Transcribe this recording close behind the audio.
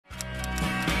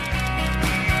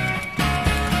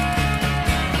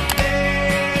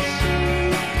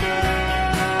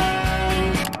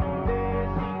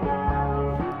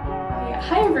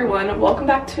everyone, welcome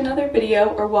back to another video,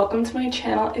 or welcome to my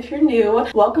channel if you're new.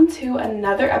 Welcome to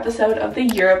another episode of the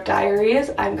Europe Diaries.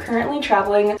 I'm currently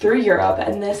traveling through Europe,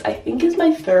 and this I think is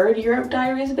my third Europe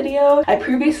Diaries video. I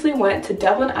previously went to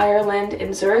Dublin, Ireland,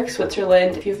 and Zurich,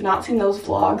 Switzerland. If you've not seen those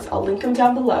vlogs, I'll link them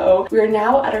down below. We are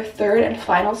now at our third and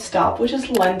final stop, which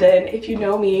is London. If you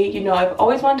know me, you know I've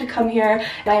always wanted to come here,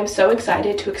 and I am so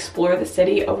excited to explore the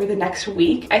city over the next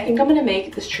week. I think I'm going to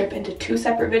make this trip into two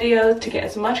separate videos to get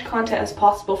as much content as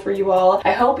possible for you all.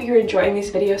 I hope you're enjoying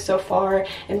these videos so far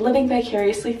and living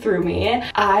vicariously through me.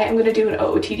 I am going to do an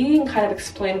OOTD and kind of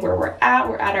explain where we're at.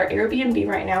 We're at our Airbnb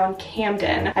right now in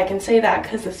Camden. I can say that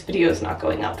because this video is not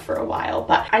going up for a while,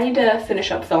 but I need to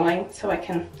finish up filming so I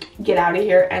can get out of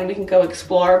here and we can go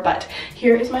explore. But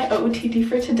here is my OOTD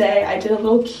for today. I did a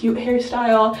little cute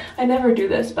hairstyle. I never do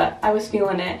this, but I was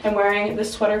feeling it. I'm wearing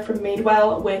this sweater from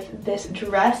Madewell with this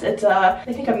dress. It's I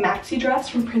think a maxi dress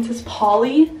from Princess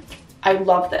Polly. I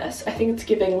love this. I think it's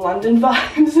giving London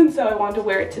vibes, and so I wanted to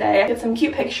wear it today. Get some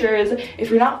cute pictures. If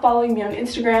you're not following me on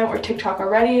Instagram or TikTok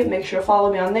already, make sure to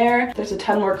follow me on there. There's a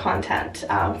ton more content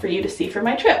for you to see for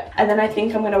my trip. And then I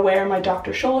think I'm gonna wear my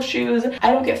Dr. Scholl shoes.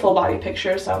 I don't get full body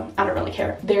pictures, so I don't really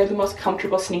care. They're the most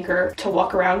comfortable sneaker to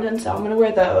walk around in, so I'm gonna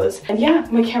wear those. And yeah,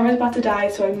 my camera's about to die,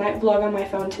 so I might vlog on my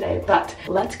phone today, but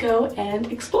let's go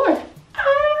and explore.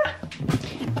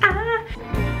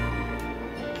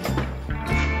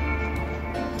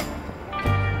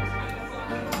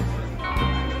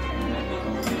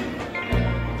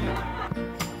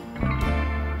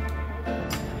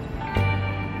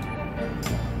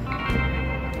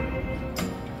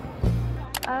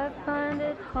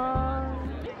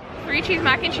 Three cheese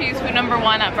mac and cheese, food number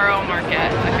one at Borough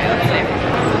Market. Okay, let's see.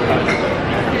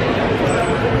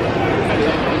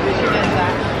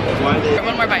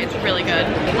 One more bite, it's really good.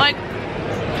 Like,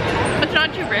 it's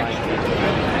not too rich.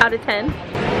 Out of 10?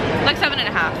 Like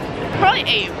 7.5. Probably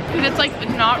 8, because it's like,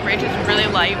 it's not rich, it's really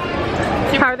light.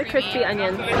 How are the crispy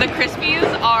onions? The crispies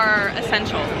are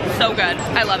essential. So good.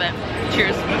 I love it.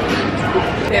 Cheers.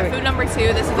 We have food number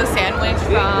 2. This is a sandwich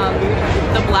from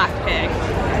the Black Pig.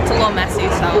 It's a little messy,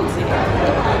 so let's see.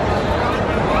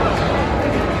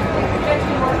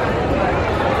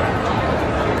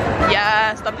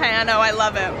 Yes, the pano, I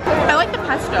love it. I like the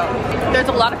pesto. There's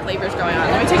a lot of flavors going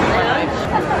on. Let me take more bite.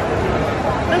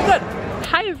 That's good.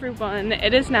 Hi everyone,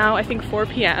 it is now I think 4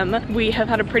 p.m. We have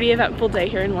had a pretty eventful day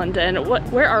here in London.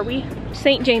 Where are we?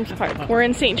 St. James Park. We're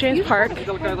in St. James Park.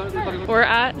 We're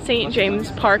at St.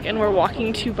 James Park and we're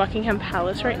walking to Buckingham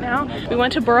Palace right now. We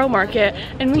went to Borough Market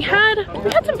and we had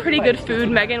some pretty good food.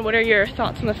 Megan, what are your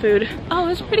thoughts on the food? Oh, it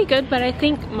was pretty good, but I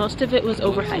think most of it was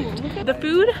overhyped. The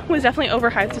food was definitely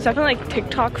overhyped. It's definitely like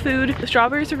TikTok food. The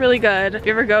strawberries are really good. If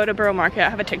you ever go to Borough Market, I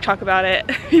have a TikTok about it.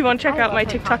 If you want to check out my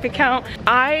TikTok account.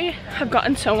 I have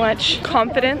gotten so much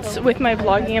confidence with my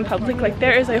vlogging in public. Like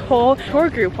there is a whole tour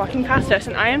group walking past us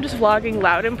and I am just vlogging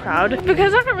loud and proud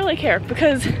because I don't really care,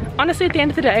 because honestly at the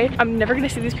end of the day I'm never gonna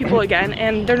see these people again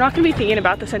and they're not gonna be thinking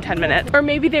about this in 10 minutes, or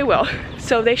maybe they will,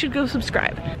 so they should go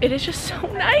subscribe. It is just so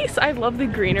nice. I love the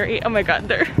greenery. Oh my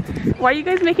god, why are you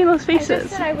guys making those faces? I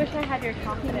just said I wish I had your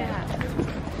confidence.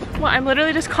 Well, I'm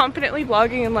literally just confidently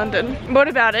vlogging in London. What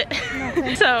about it?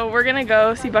 So we're gonna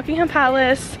go see Buckingham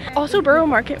Palace. Also, Borough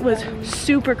Market was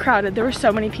super crowded. There were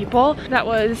so many people. That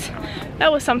was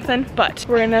something, but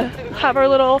we're gonna have our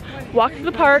little walk to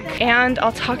the park and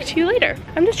I'll talk to you later.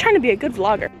 I'm just trying to be a good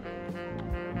vlogger.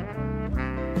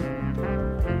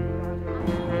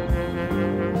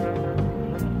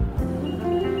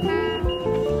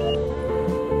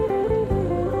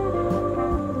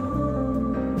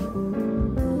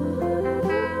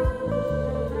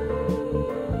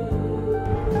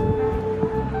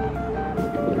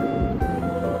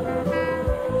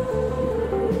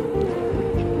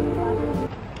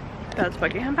 That's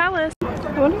Buckingham Palace.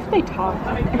 I wonder if they talk.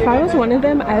 If I was one of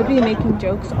them, I would be making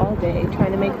jokes all day,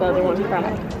 trying to make the other one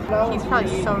cry. He's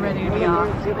probably so ready to be off.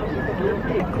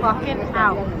 Clocking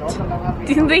out.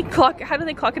 How do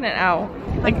they clock in and out?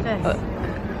 Like this.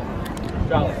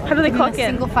 How do they clock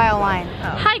in? Single file line.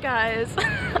 Oh. Hi guys.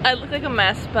 I look like a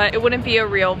mess, but it wouldn't be a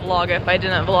real vlog if I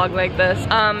didn't vlog like this.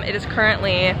 It is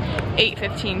currently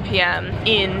 8:15 p.m.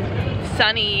 in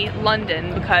sunny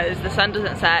London because the sun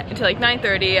doesn't set until like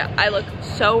 9:30. I look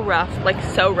so rough, like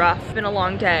so rough. It's been a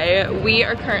long day. We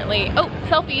are currently, oh,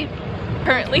 selfie.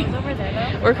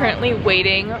 We're currently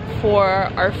waiting for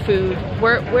our food.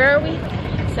 Where are we?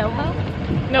 Soho?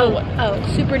 No. Oh,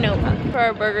 Supernova. For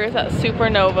our burgers at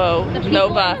Supernova. The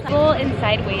people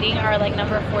inside waiting are like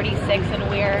number 46 and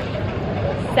we're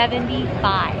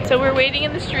 75. So we're waiting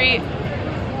in the street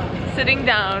sitting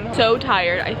down, so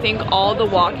tired. I think all the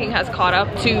walking has caught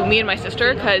up to me and my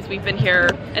sister because we've been here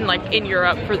and like in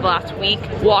Europe for the last week,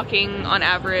 walking on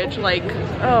average like,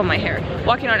 oh my hair,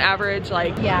 walking on average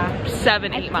like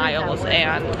 7-8 miles,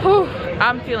 and whew,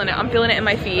 I'm feeling it in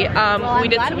my feet. Well, I'm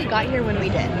glad we got here when we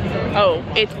did. Oh,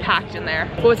 it's packed in there.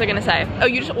 What was I gonna say? Oh,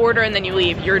 you just order and then you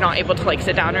leave. You're not able to like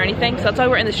sit down or anything, so that's why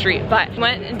we're in the street. But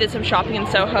went and did some shopping in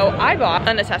Soho. I bought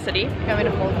a necessity. You want me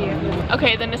to hold you?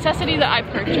 Okay, the necessity that I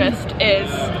purchased is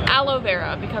aloe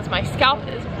vera because my scalp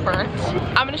is burnt.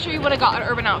 I'm gonna show you what I got at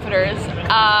Urban Outfitters.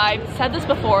 I've said this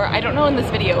before, I don't know in this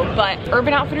video, but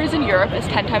Urban Outfitters in Europe is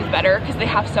 10 times better because they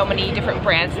have so many different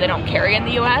brands they don't carry in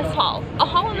the US. A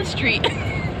haul on the street.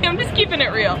 I'm just keeping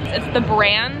it real. It's the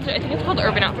brand, I think it's called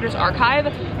Urban Outfitters Archive.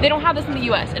 They don't have this in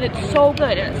the US and it's so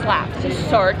good and it slaps. It's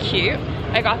so cute.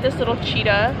 I got this little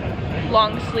cheetah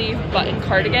long sleeve button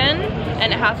cardigan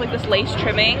and it has like this lace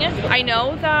trimming. I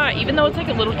know that even though it's like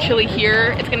a little chilly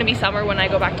here, it's gonna be summer when I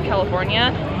go back to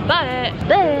California, but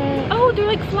oh, they're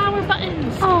like flower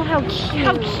buttons. Oh, how cute.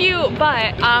 How cute.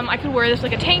 But I could wear this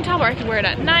like a tank top or I could wear it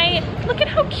at night. Look at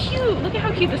how cute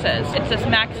this is. It's this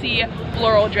maxi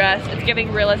floral dress. It's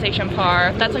giving realization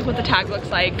par. That's like what the tag looks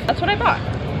like. That's what I bought.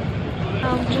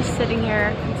 I'm just sitting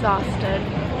here exhausted.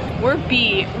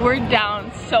 We're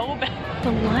down so bad.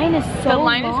 The line is so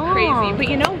long. Is crazy, but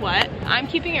you know what? I'm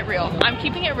keeping it real. I'm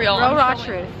keeping it real. Real raw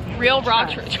truth. Real raw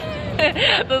truth.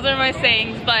 Those are my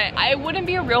sayings, but I wouldn't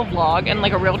be a real vlog and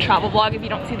like a real travel vlog if you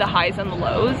don't see the highs and the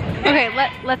lows. Okay,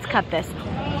 let's cut this.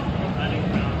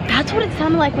 That's what it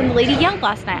sounded like when the lady yelled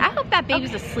last night. I hope that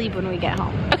baby's asleep when we get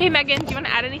home. Okay, Megan, do you want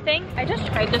to add anything? I just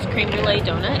tried this creme brulee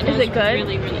donut. Is it good?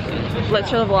 Really, really good. Let's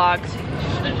show the vlogs.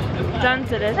 Dun,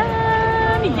 da, da, da.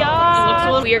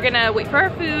 Yeah. We are gonna wait for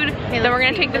our food, then we're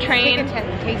gonna take the train,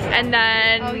 and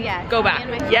then go back.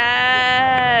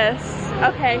 Yes.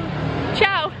 Okay.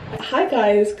 Ciao. Hi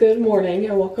guys, good morning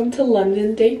and welcome to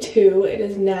London day 2. It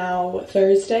is now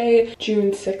Thursday,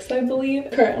 June 6th, I believe.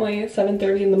 Currently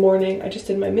 7:30 in the morning. I just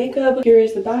did my makeup. Here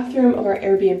is the bathroom of our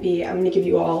Airbnb. I'm gonna give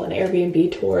you all an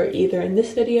Airbnb tour either in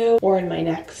this video or in my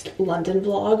next London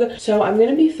vlog. So I'm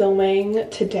gonna be filming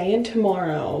today and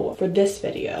tomorrow for this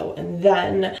video, and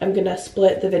then I'm gonna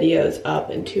split the videos up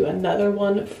into another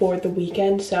one for the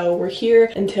weekend. So we're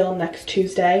here until next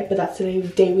Tuesday, but that's the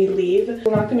day we leave.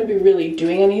 We're not gonna be really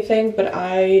doing anything, but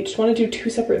I just want to do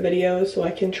 2 separate videos so I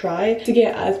can try to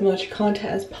get as much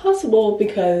content as possible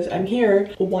because I'm here.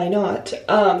 Why not?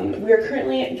 We are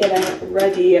currently getting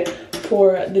ready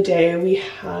for the day. We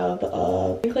have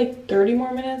I think like 30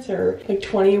 more minutes or like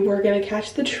 20. We're gonna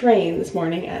catch the train this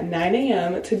morning at 9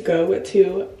 a.m. to go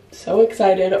to, so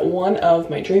excited, one of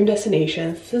my dream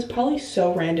destinations. This is probably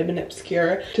so random and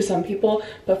obscure to some people,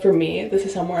 but for me, this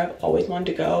is somewhere I've always wanted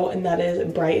to go, and that is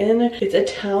Brighton. It's a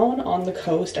town on the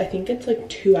coast. I think it's like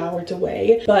 2 hours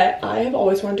away, but I have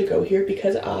always wanted to go here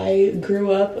because I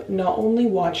grew up not only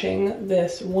watching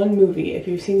this one movie. If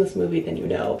you've seen this movie, then you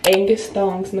know. Angus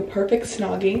Thongs and the Perfect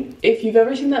Snogging. If you've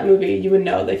ever seen that movie, you would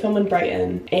know they film in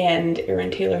Brighton, and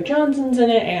Aaron Taylor-Johnson's in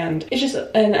it, and it's just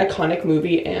an iconic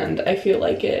movie, and I feel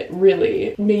like it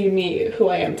really made me who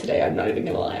I am today. I'm not even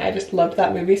gonna lie. I just loved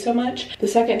that movie so much. The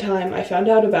second time I found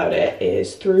out about it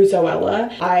is through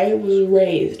Zoella. I was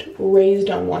raised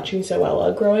on watching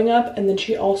Zoella growing up, and then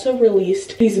she also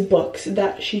released these books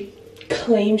that she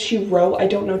claims she wrote. I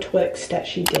don't know to what extent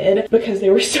she did because they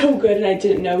were so good and I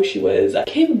didn't know she was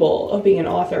capable of being an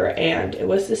author, and it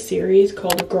was this series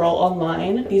called Girl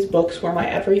Online. These books were my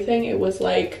everything. It was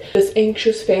like this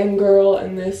anxious fangirl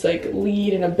and this like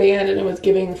lead in a band, and it was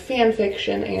giving fan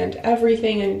fiction and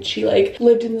everything, and she like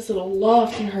lived in this little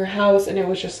loft in her house, and it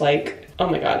was just like, oh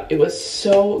my god, it was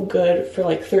so good for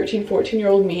like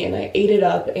 13-14-year-old me, and I ate it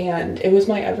up and it was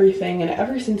my everything. And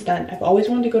ever since then I've always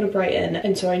wanted to go to Brighton,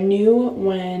 and so I knew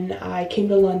when I came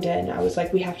to London, I was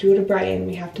like, we have to go to Brighton,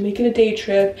 we have to make it a day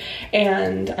trip,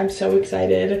 and I'm so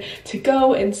excited to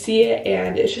go and see it.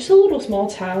 And it's just a little small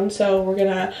town, so we're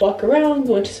gonna walk around,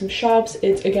 go into some shops.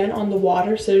 It's again on the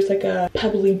water, so there's like a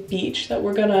pebbly beach that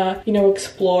we're gonna, you know,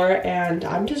 explore, and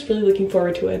I'm just really looking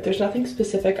forward to it. There's nothing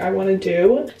specific I want to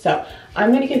do, so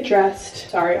I'm gonna get dressed.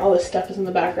 Sorry, all this stuff is in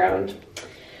the background.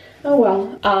 Oh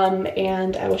well.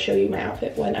 And I will show you my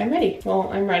outfit when I'm ready. Well,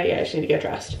 I'm ready, I just need to get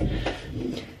dressed.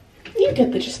 You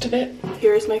get the gist of it.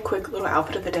 Here's my quick little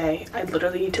outfit of the day. I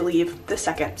literally need to leave this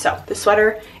second. So this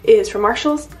sweater is from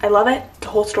Marshall's. I love it. The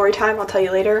whole story time, I'll tell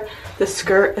you later. The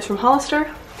skirt is from Hollister.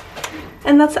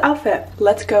 And that's the outfit.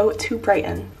 Let's go to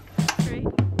Brighton.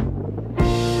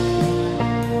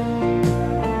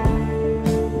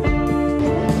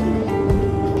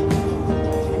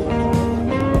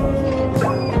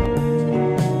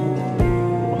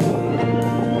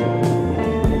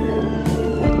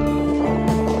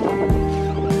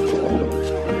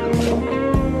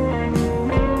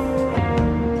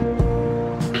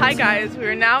 Hi guys, we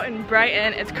are now in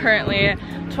Brighton. It's currently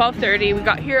 12:30. We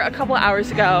got here a couple hours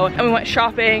ago and we went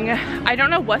shopping. I don't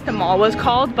know what the mall was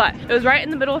called, but it was right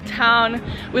in the middle of town.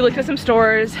 We looked at some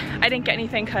stores. I didn't get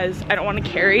anything because I don't want to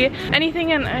carry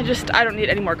anything and I don't need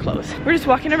any more clothes. We're just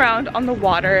walking around on the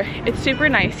water. It's super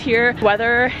nice here.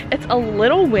 Weather, it's a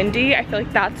little windy. I feel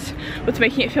like that's what's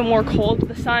making it feel more cold.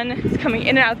 The sun is coming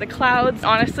in and out of the clouds.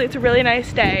 Honestly, it's a really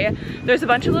nice day. There's a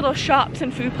bunch of little shops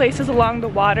and food places along the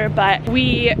water, but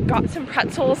we got some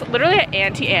pretzels literally at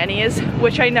Auntie Annie's,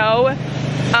 which I know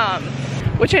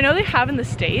they have in the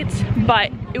States,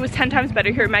 but it was 10 times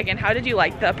better here. Megan, how did you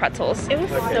like the pretzels? It was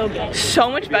so good.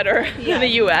 So much better than the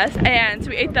US. And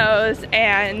so we ate those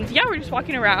and yeah, we're just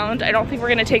walking around. I don't think we're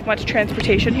gonna take much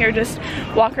transportation here, just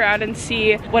walk around and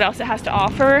see what else it has to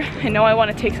offer. I know I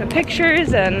wanna take some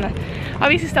pictures and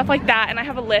obviously stuff like that, and I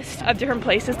have a list of different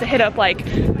places to hit up, like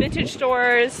vintage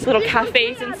stores, little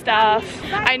cafes and stuff.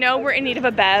 I know we're in need of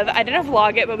a bev. I didn't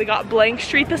vlog it, but we got Blank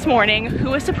Street this morning. Who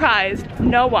was surprised?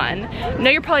 No one. I know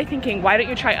you're probably thinking, why don't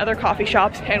you try other coffee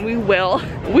shops? And we will.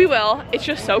 We will. It's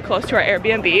just so close to our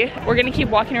Airbnb. We're gonna keep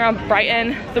walking around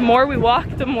Brighton. The more we walk,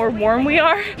 the more warm we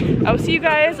are. I will see you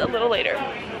guys a little later.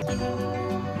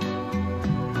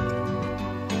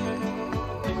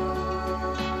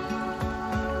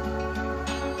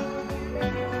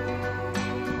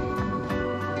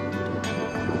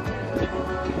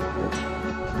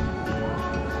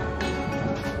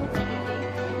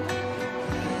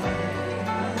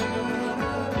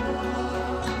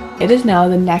 It is now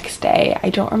the next day.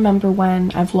 I don't remember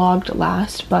when I vlogged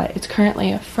last, but it's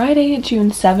currently Friday,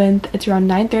 June 7th. It's around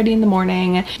 9:30 in the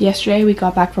morning. Yesterday we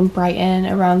got back from Brighton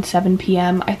around 7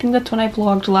 p.m. I think that's when I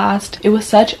vlogged last. It was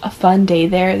such a fun day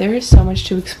there. There is so much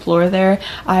to explore there.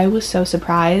 I was so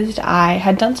surprised. I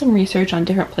had done some research on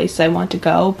different places I want to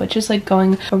go, but just like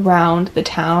going around the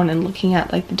town and looking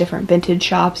at like the different vintage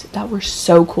shops that were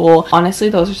so cool. Honestly,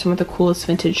 those are some of the coolest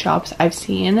vintage shops I've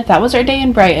seen. That was our day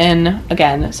in Brighton.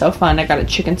 Again, so fun. I got a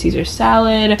chicken Caesar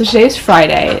salad. So today is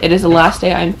Friday. It is the last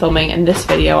day I'm filming in this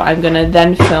video. I'm gonna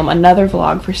then film another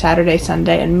vlog for Saturday,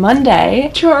 Sunday, and Monday,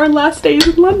 which are our last days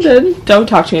in London. Don't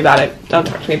talk to me about it. Don't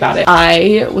talk to me about it.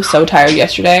 I was so tired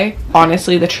yesterday.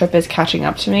 Honestly, the trip is catching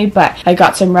up to me, but I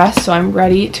got some rest, so I'm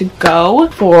ready to go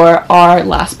for our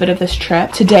last bit of this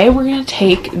trip. Today, we're gonna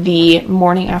take the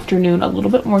morning, afternoon a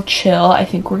little bit more chill. I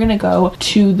think we're gonna go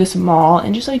to this mall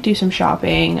and just like do some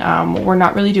shopping. We're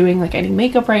not really doing like any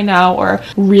makeup right now or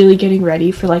really getting ready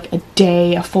for like a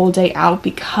full day out,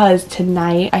 because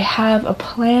tonight I have a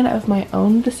plan of my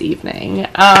own this evening,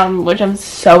 which I'm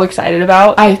so excited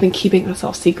about. I've been keeping this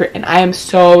all secret and I am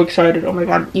so excited. Oh my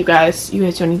god, you guys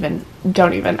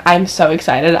don't even. I'm so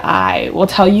excited. I will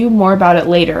tell you more about it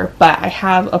later, but I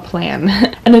have a plan,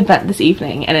 an event this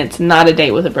evening, and it's not a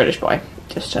date with a British boy.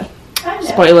 Just a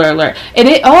spoiler alert. It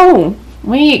is. Oh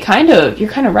wait, kind of.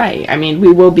 You're kind of right. I mean,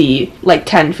 we will be like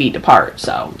 10 feet apart,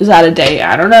 so is that a date?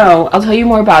 I don't know. I'll tell you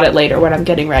more about it later when I'm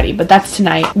getting ready, but that's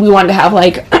tonight. We wanted to have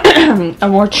like a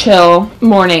more chill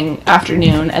morning,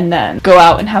 afternoon, and then go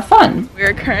out and have fun.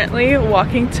 We're currently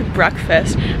walking to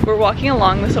breakfast. We're walking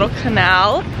along this little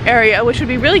canal area, which would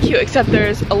be really cute, except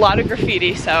there's a lot of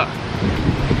graffiti, so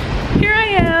here I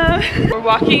am. We're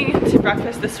walking to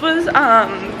breakfast. This was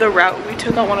the route we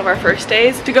took on one of our first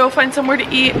days to go find somewhere to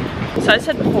eat. So I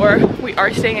said before, we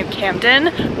are staying in Camden,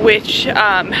 which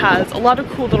has a lot of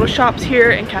cool little shops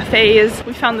here and cafes.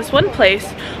 We found this one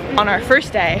place on our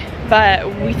first day, but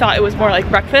we thought it was more like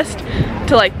breakfast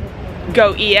to like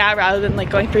go eat at rather than like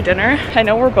going for dinner. I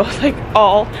know we're both like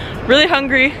all really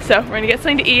hungry, so we're gonna get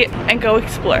something to eat and go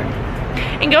explore.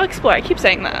 I keep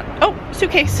saying that. Oh,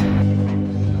 suitcase.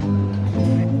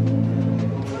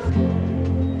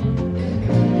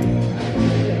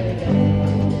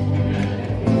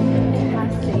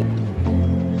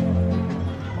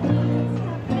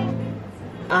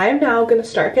 I'm now gonna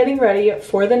start getting ready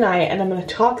for the night, and I'm gonna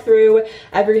talk through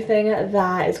everything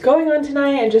that is going on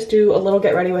tonight and just do a little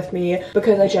get ready with me,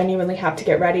 because I genuinely have to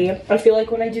get ready. I feel like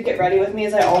when I do get ready with me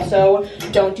is I also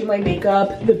don't do my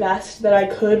makeup the best that I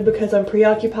could, because I'm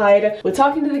preoccupied with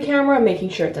talking to the camera, making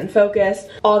sure it's in focus,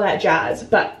 all that jazz.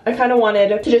 But I kind of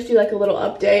wanted to just do like a little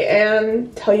update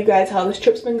and tell you guys how this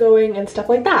trip's been going and stuff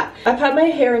like that. I've had my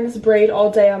hair in this braid all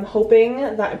day. I'm hoping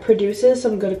that it produces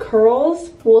some good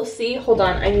curls. We'll see. Hold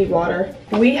on, I I need water.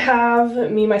 We have,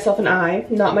 me, myself, and I,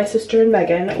 not my sister and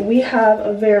Megan, we have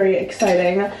a very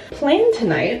exciting plan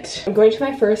tonight. I'm going to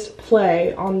my first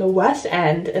play on the West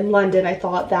End in London. I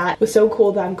thought that was so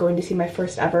cool that I'm going to see my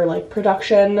first ever like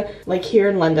production like here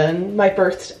in London. My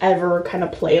first ever kind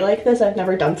of play like this. I've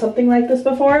never done something like this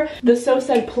before. The so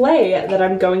said play that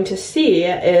I'm going to see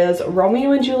is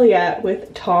Romeo and Juliet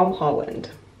with Tom Holland.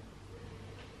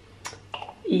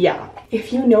 Yeah,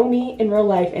 if you know me in real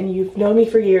life and you've known me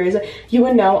for years, you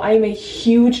would know I am a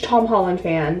huge Tom Holland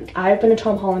fan. I've been a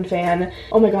Tom Holland fan,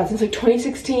 oh my god, since like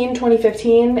 2016,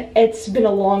 2015. It's been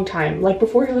a long time, like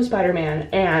before he was Spider-Man,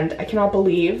 and I cannot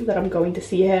believe that I'm going to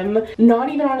see him, not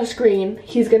even on a screen.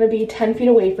 He's gonna be 10 feet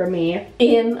away from me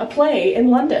in a play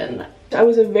in London. I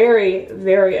was a very,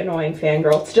 very annoying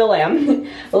fangirl, still am,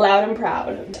 loud and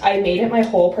proud. I made it my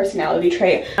whole personality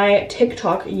trait. My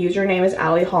TikTok username is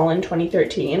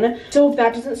holland2013. So if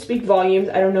that doesn't speak volumes,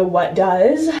 I don't know what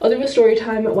does. I'll do a story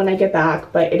time when I get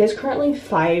back, but it is currently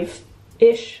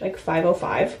 5-ish, like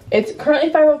 5:05. It's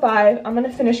currently 5:05. I'm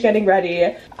gonna finish getting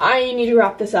ready. I need to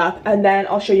wrap this up and then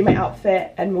I'll show you my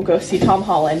outfit and we'll go see Tom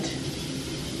Holland.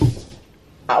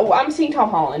 I'm seeing Tom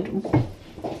Holland.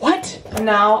 What? I'm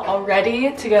now all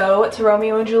ready to go to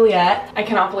Romeo and Juliet. I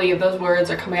cannot believe those words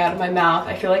are coming out of my mouth.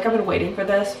 I feel like I've been waiting for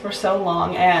this for so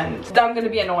long and I'm gonna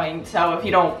be annoying. So if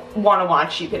you don't want to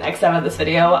watch, you can X out of this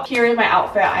video. Here is my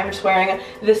outfit. I'm just wearing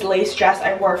this lace dress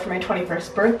I wore for my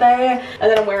 21st birthday.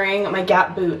 And then I'm wearing my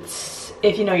Gap boots.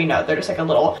 If you know, you know. They're just like a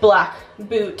little black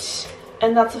boot.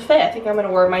 And that's the fit. I think I'm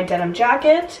gonna wear my denim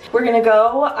jacket. We're gonna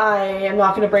go. I am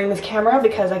not gonna bring this camera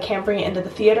because I can't bring it into the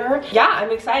theater. Yeah,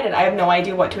 I'm excited. I have no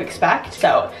idea what to expect.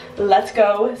 So let's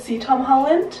go see Tom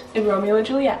Holland in Romeo and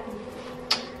Juliet.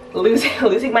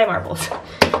 Losing my marbles.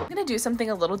 I'm gonna do something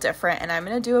a little different and I'm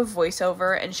gonna do a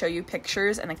voiceover and show you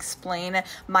pictures and explain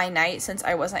my night since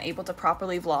I wasn't able to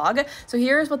properly vlog. So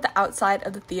here's what the outside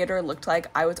of the theater looked like.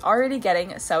 I was already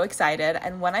getting so excited,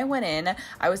 and when I went in,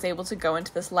 I was able to go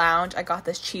into this lounge. I got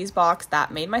this cheese box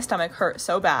that made my stomach hurt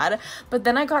so bad, but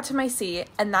then I got to my seat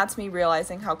and that's me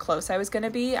realizing how close I was gonna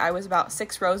be. I was about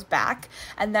 6 rows back,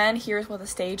 and then here's what the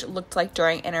stage looked like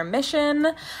during intermission,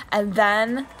 and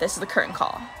then this is the curtain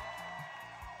call.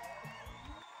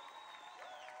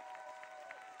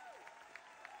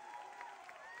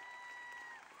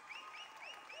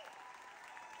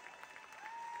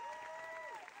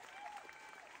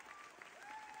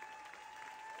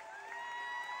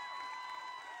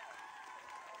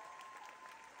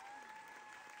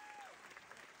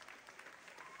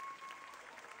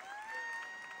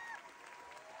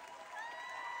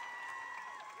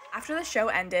 After the show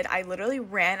ended, I literally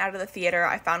ran out of the theater.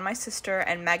 I found my sister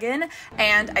and Megan,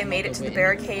 and I made it to the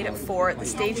barricade for the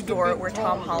stage door where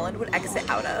Tom Holland would exit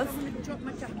out of.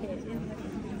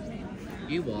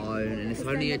 You won't, and it's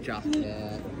only a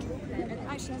jacket.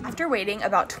 After waiting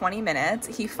about 20 minutes,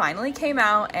 he finally came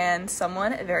out and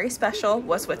someone very special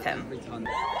was with him.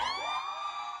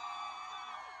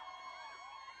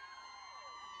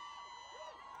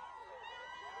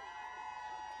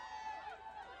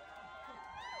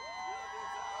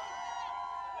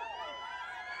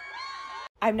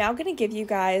 I'm now going to give you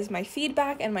guys my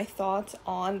feedback and my thoughts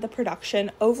on the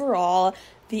production. Overall,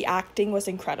 the acting was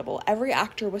incredible. Every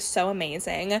actor was so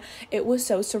amazing. It was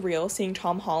so surreal seeing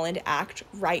Tom Holland act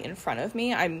right in front of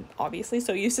me. I'm obviously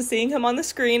so used to seeing him on the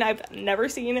screen. I've never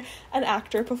seen an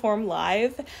actor perform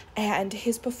live, and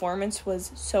his performance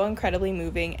was so incredibly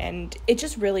moving, and it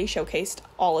just really showcased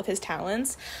all of his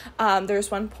talents.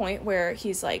 There's one point where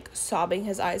he's like sobbing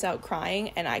his eyes out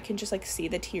crying, and I can just like see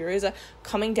the tears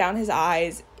coming down his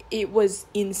eyes. It was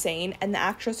insane, and the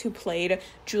actress who played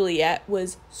Juliet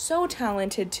was so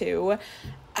talented too.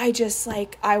 I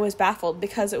was baffled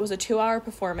because it was a 2-hour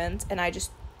performance and I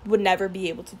just would never be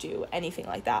able to do anything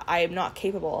like that. I am not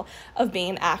capable of being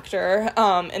an actor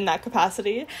in that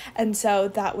capacity, and so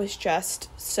that was just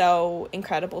so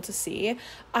incredible to see.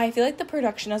 I feel like the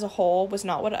production as a whole was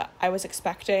not what I was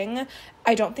expecting.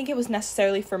 I don't think it was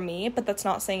necessarily for me, but that's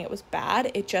not saying it was bad.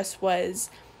 It just was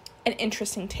an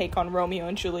interesting take on Romeo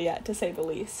and Juliet, to say the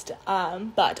least.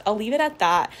 But I'll leave it at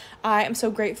that. I am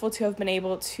so grateful to have been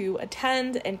able to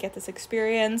attend and get this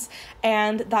experience,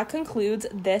 and that concludes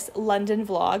this London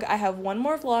vlog. I have one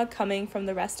more vlog coming from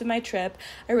the rest of my trip.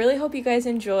 I really hope you guys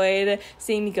enjoyed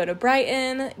seeing me go to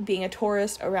Brighton, being a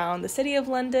tourist around the city of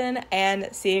London, and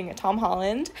seeing Tom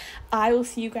Holland. I will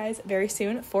see you guys very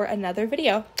soon for another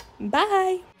video.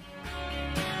 Bye!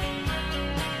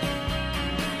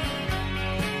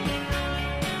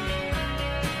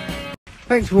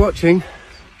 Thanks for watching.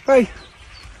 Bye.